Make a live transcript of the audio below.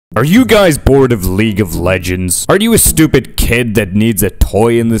Are you guys bored of League of Legends? Are you a stupid kid that needs a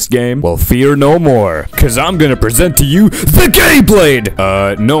toy in this game? Well, fear no more, cause I'm gonna present to you the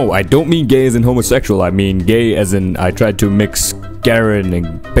GEYBLADE! No, I don't mean gay as in homosexual, I mean gay as in I tried to mix Garen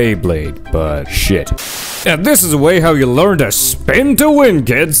and Beyblade, but shit. And this is a way how you learn to spin to win,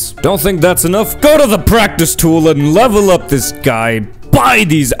 kids. Don't think that's enough? Go to the practice tool and level up this guy, buy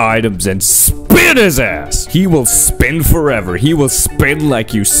these items, and spin his ass. He will spin forever. He will spin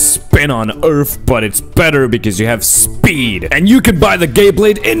like you spin on Earth, but it's better because you have speed. And you can buy the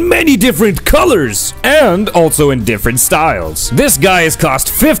GEYBLADE in many different colors, and also in different styles. This guy has cost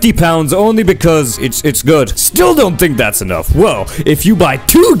 50 pounds only because it's good. Still don't think that's enough. Well, if you buy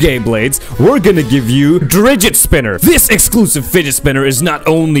 2 GEYBLADEs, we're gonna give you Fidget Spinner. This exclusive fidget spinner is not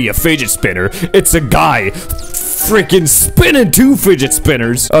only a fidget spinner, it's a guy freaking spinning 2 fidget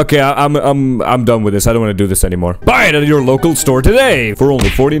spinners. Okay, I'm done with this. I don't want to do this anymore. Buy it at your local store today for only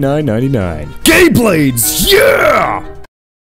 $49.99. GEYBLADEs, yeah!